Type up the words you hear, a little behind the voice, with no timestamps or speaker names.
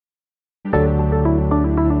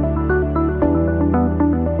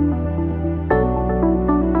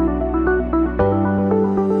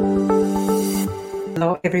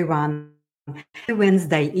everyone.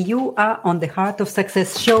 Wednesday, you are on the Heart of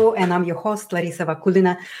Success show, and I'm your host, Larissa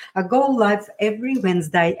Vakulina. I go live every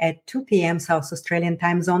Wednesday at 2 p.m. South Australian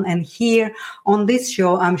time zone. And here on this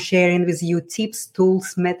show, I'm sharing with you tips,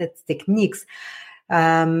 tools, methods, techniques,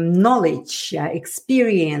 knowledge,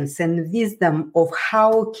 experience, and wisdom of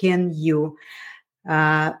how can you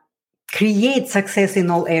create success in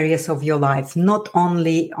all areas of your life, not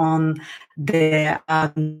only on the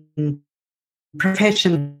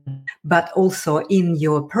profession, but also in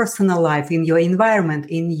your personal life, in your environment,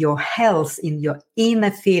 in your health, in your inner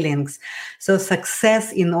feelings. So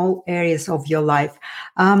success in all areas of your life.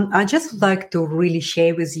 I just would like to really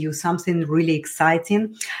share with you something really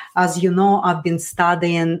exciting. As you know, I've been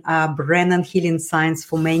studying brain and healing science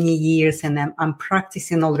for many years, and I'm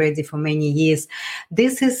practicing already for many years.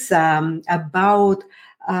 This is about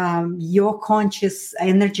your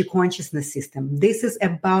energy consciousness system. This is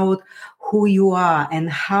about who you are and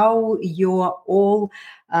how your all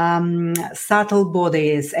subtle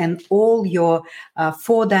bodies and all your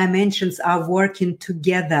 4 dimensions are working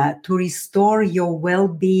together to restore your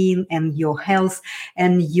well-being and your health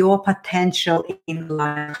and your potential in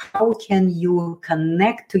life. How can you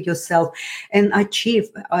connect to yourself and achieve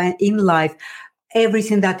in life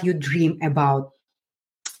everything that you dream about?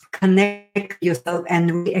 Connect yourself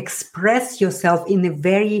and express yourself in a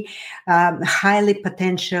very highly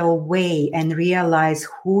potential way and realize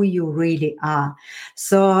who you really are.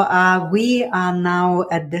 So we are now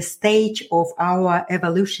at the stage of our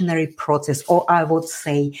evolutionary process, or I would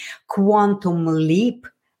say quantum leap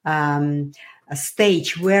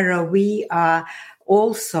stage, where we are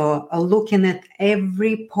also looking at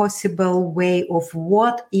every possible way of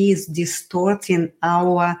what is distorting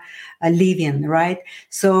our living, right?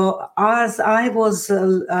 So as I was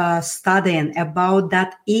studying about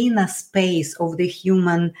that inner space of the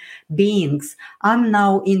human beings, I'm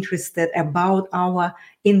now interested about our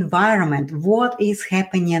environment, what is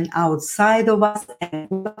happening outside of us and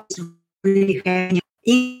what is really happening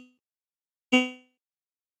in the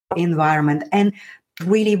environment, and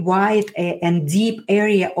really wide and deep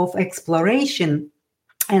area of exploration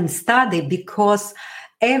and study, because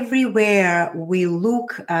everywhere we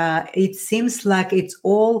look, it seems like it's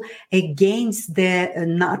all against the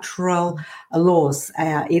natural laws.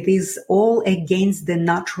 It is all against the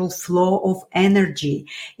natural flow of energy.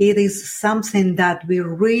 It is something that we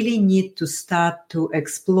really need to start to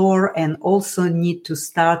explore and also need to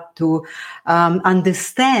start to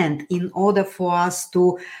understand in order for us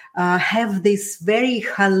to have this very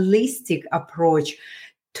holistic approach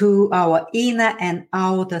to our inner and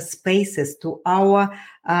outer spaces, to our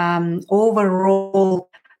overall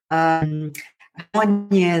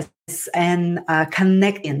harmonious and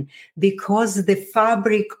connecting, because the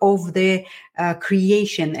fabric of the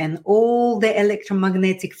creation and all the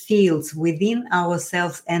electromagnetic fields within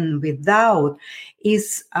ourselves and without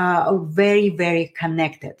is very, very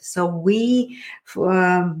connected. So we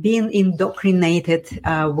been indoctrinated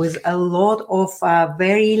with a lot of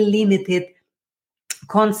very limited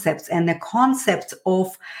concepts and the concept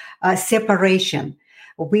of separation.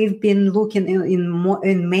 We've been looking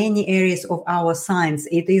in many areas of our science.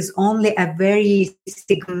 It is only a very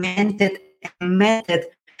segmented method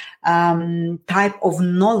type of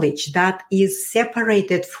knowledge that is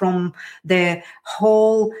separated from the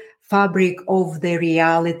whole fabric of the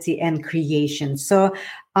reality and creation. So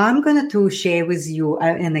I'm going to share with you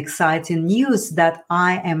an exciting news that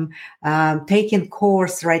I am taking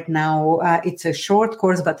course right now. It's a short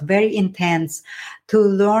course, but very intense, to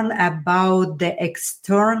learn about the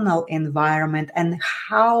external environment and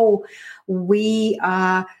how we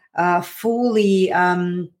are fully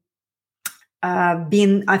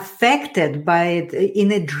been affected by it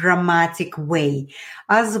in a dramatic way.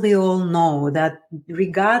 As we all know, that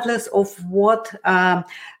regardless of what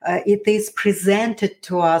it is presented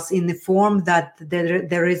to us in the form that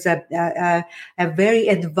there is a very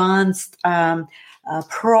advanced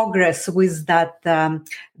progress with that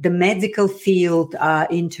the medical field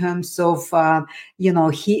in terms of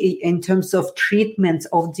in terms of treatments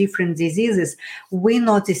of different diseases, we're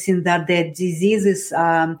noticing that the diseases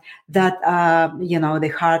that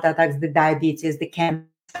the heart attacks, the diabetes, the cancer,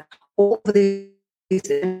 all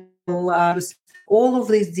of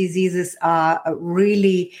these diseases are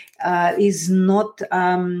really is not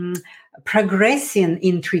progressing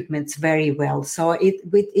in treatments very well. So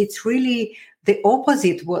it's really the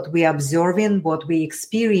opposite what we're observing, what we're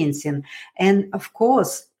experiencing. And of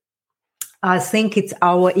course, I think it's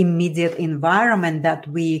our immediate environment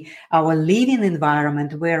our living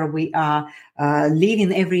environment where we are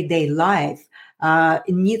living everyday life.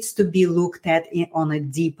 it needs to be looked at on a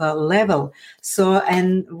deeper level. So,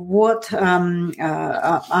 and what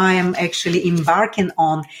I am actually embarking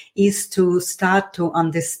on is to start to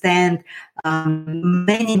understand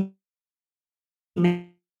many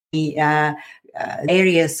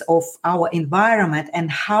areas of our environment and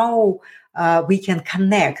how we can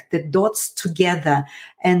connect the dots together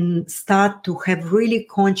and start to have really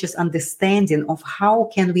conscious understanding of how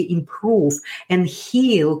can we improve and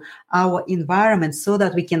heal our environment so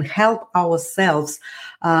that we can help ourselves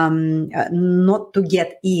not to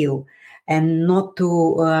get ill and not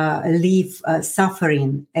to live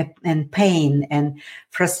suffering and pain and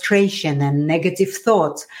frustration and negative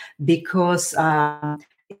thoughts, because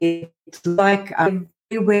it's like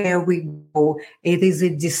everywhere we go, it is a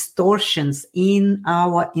distortions in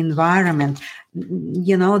our environment.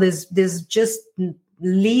 You know, there's just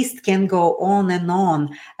list can go on and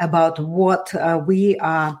on about what we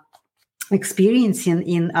are experiencing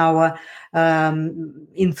in our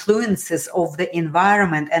influences of the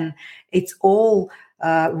environment, and it's all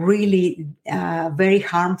really very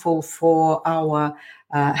harmful for our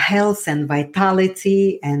health and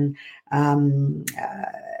vitality and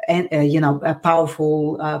a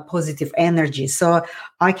powerful positive energy. So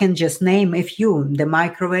I can just name a few: the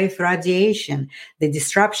microwave radiation, the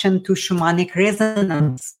disruption to shamanic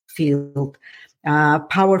resonance field,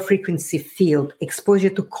 power frequency field, exposure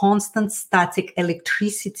to constant static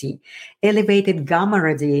electricity, elevated gamma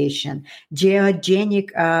radiation,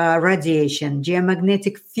 geogenic radiation,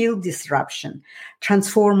 geomagnetic field disruption,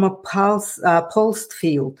 transformer pulsed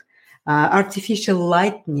field, artificial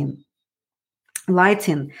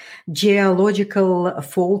lighting, geological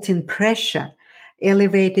fault in pressure,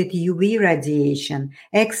 elevated UV radiation,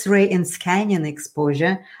 X-ray and scanning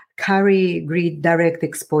exposure, Curie grid direct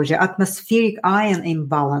exposure, atmospheric ion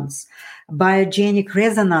imbalance, biogenic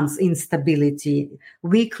resonance instability,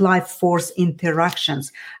 weak life force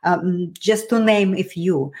interactions. Just to name a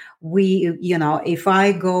few, if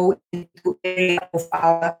I go into area of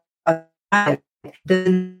our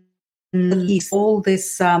then list all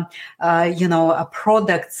these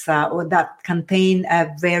products that contain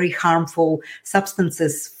very harmful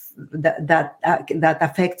substances that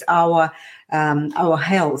affect our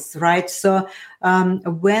health, right? So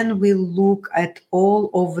when we look at all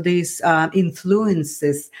of these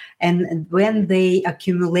influences and when they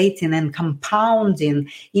accumulating and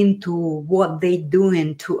compounding into what they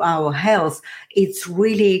doing to our health, it's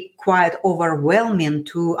really quite overwhelming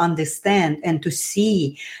to understand and to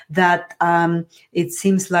see that it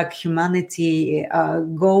seems like humanity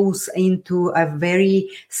goes into a very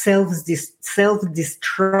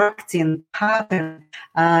self-destructing pattern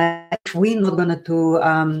if we're not going to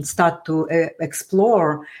start to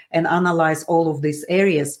explore and analyze all of these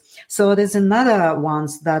areas. So there's another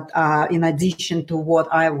ones that in addition to what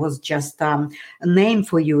I was just named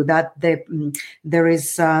for you, that there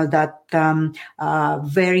is that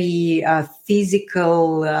very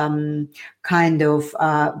physical kind of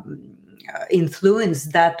influence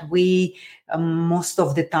that we most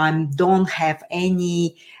of the time don't have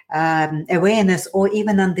any awareness or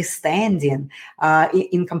even understanding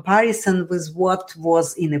in comparison with what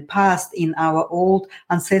was in the past, in our old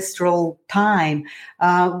ancestral time.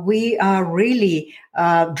 We are really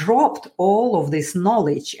dropped all of this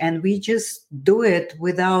knowledge, and we just do it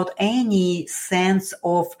without any sense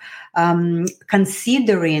of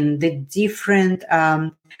considering the different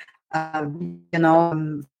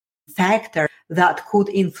factor that could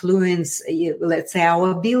influence, let's say,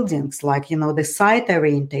 our buildings, like, the site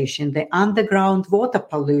orientation, the underground water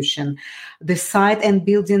pollution, the site and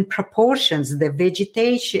building proportions, the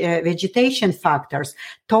vegetation factors,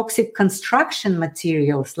 toxic construction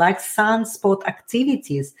materials like sunspot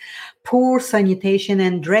activities, poor sanitation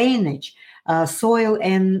and drainage, soil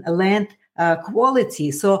and land quality.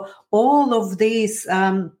 So all of these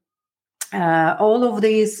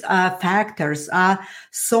factors are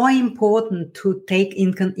so important to take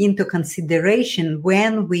into consideration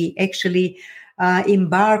when we actually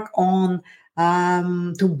embark on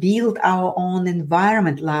to build our own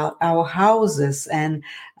environment, our houses and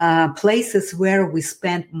places where we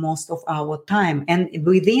spend most of our time. And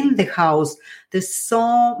within the house, there's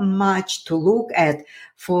so much to look at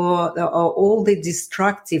for all the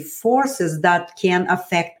destructive forces that can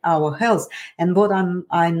affect our health. And what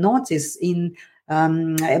I notice in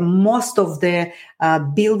most of the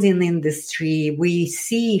building industry, we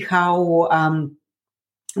see how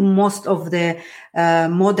most of the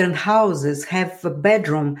modern houses have a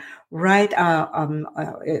bedroom right,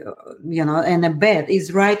 and a bed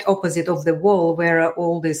is right opposite of the wall where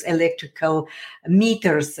all these electrical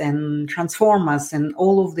meters and transformers and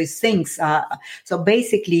all of these things are. So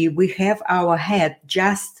basically, we have our head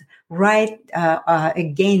just right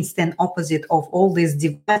against and opposite of all these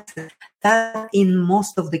devices that in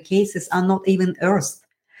most of the cases are not even earthed.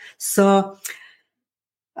 So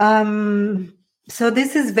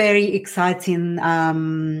this is very exciting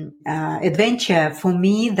adventure for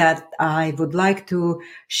me that I would like to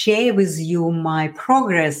share with you my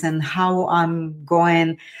progress and how I'm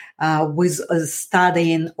going with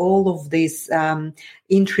studying all of these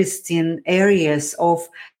interesting areas of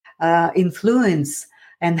influence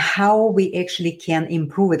and how we actually can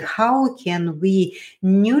improve it. How can we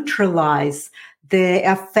neutralize the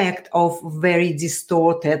effect of very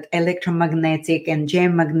distorted electromagnetic and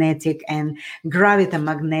geomagnetic and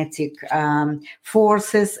gravitomagnetic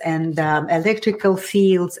forces and electrical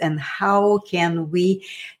fields, and how can we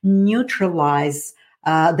neutralize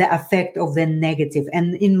the effect of the negative?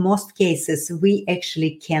 And in most cases, we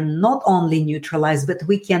actually can not only neutralize, but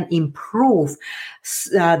we can improve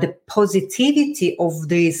the positivity of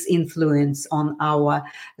this influence on our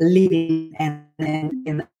living and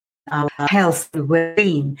in our health and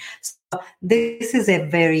well-being. So this is a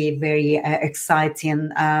very, very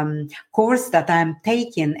exciting course that I'm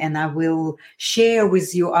taking, and I will share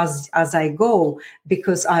with you as I go,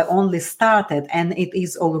 because I only started and it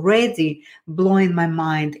is already blowing my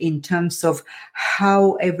mind in terms of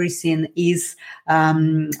how everything is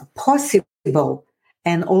possible,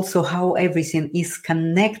 and also how everything is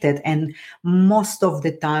connected. And most of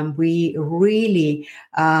the time we really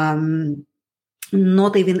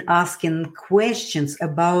not even asking questions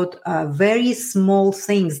about very small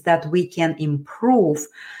things that we can improve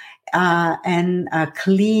and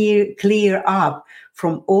clear up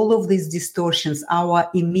from all of these distortions, our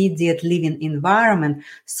immediate living environment,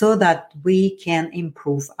 so that we can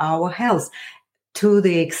improve our health to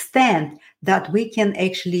the extent that we can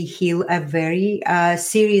actually heal a very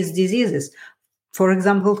serious diseases. For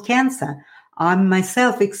example, cancer. I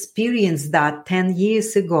myself experienced that 10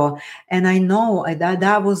 years ago, and I know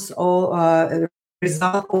that was all a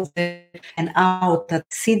result of an outer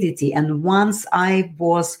toxicity. And once I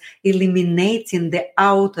was eliminating the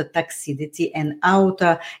outer toxicity and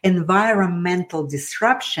outer environmental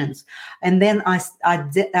disruptions, and then I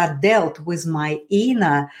dealt with my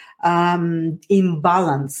inner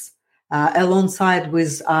imbalance. Alongside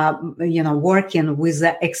with, working with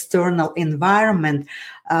the external environment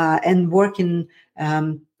and working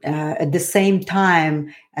at the same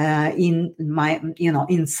time in my,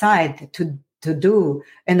 inside to do.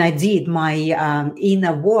 And I did my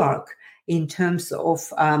inner work in terms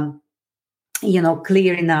of,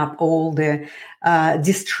 clearing up all the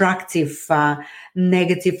destructive,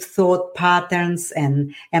 negative thought patterns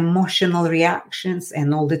and emotional reactions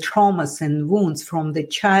and all the traumas and wounds from the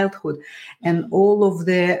childhood and all of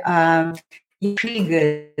the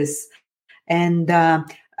triggers, and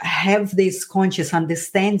have this conscious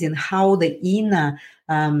understanding how the inner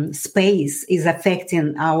space is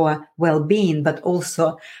affecting our well-being, but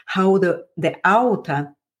also how the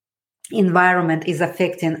outer environment is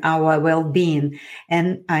affecting our well-being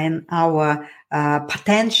and our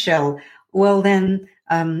potential. Well, then,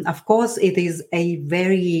 of course, it is a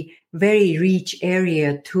very, very rich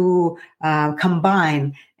area to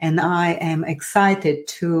combine. And I am excited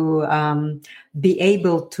to be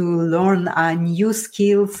able to learn new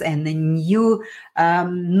skills and new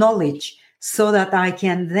knowledge, so that I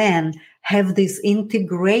can then have this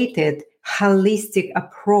integrated, holistic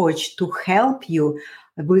approach to help you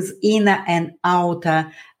with inner and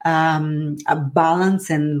outer balance,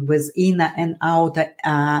 and with inner and outer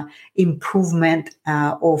improvement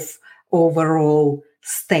of overall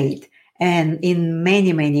state. And in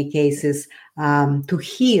many, many cases, to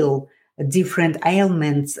heal different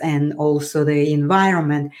ailments and also the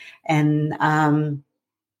environment, and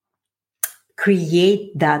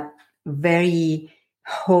create that very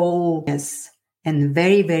wholeness and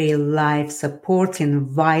very, very life-supporting,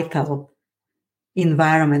 vital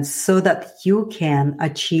environment, so that you can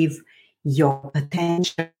achieve your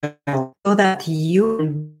potential, so that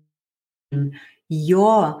your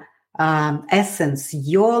essence,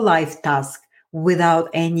 your life task, without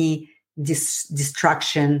any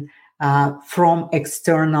distraction from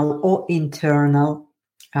external or internal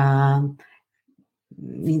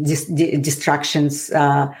distractions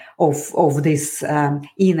of these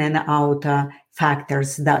in and outer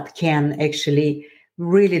factors that can actually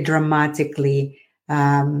really dramatically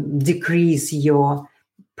decrease your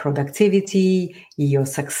productivity, your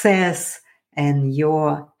success, and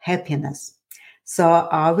your happiness. So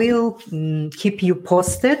I will keep you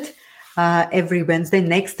posted every Wednesday.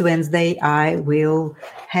 Next Wednesday, I will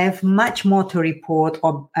have much more to report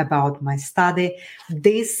about my study.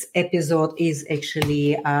 This episode is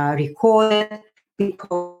actually recorded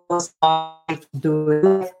because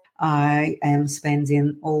I am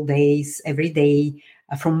spending all days, every day,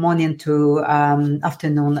 from morning to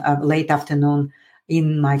afternoon, late afternoon,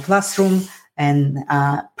 in my classroom and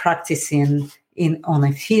practicing on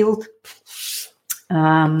a field.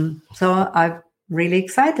 So I'm really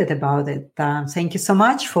excited about it. Thank you so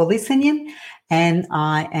much for listening. And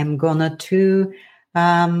I am gonna to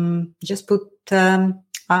just put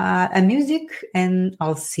a music, and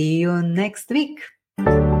I'll see you next week.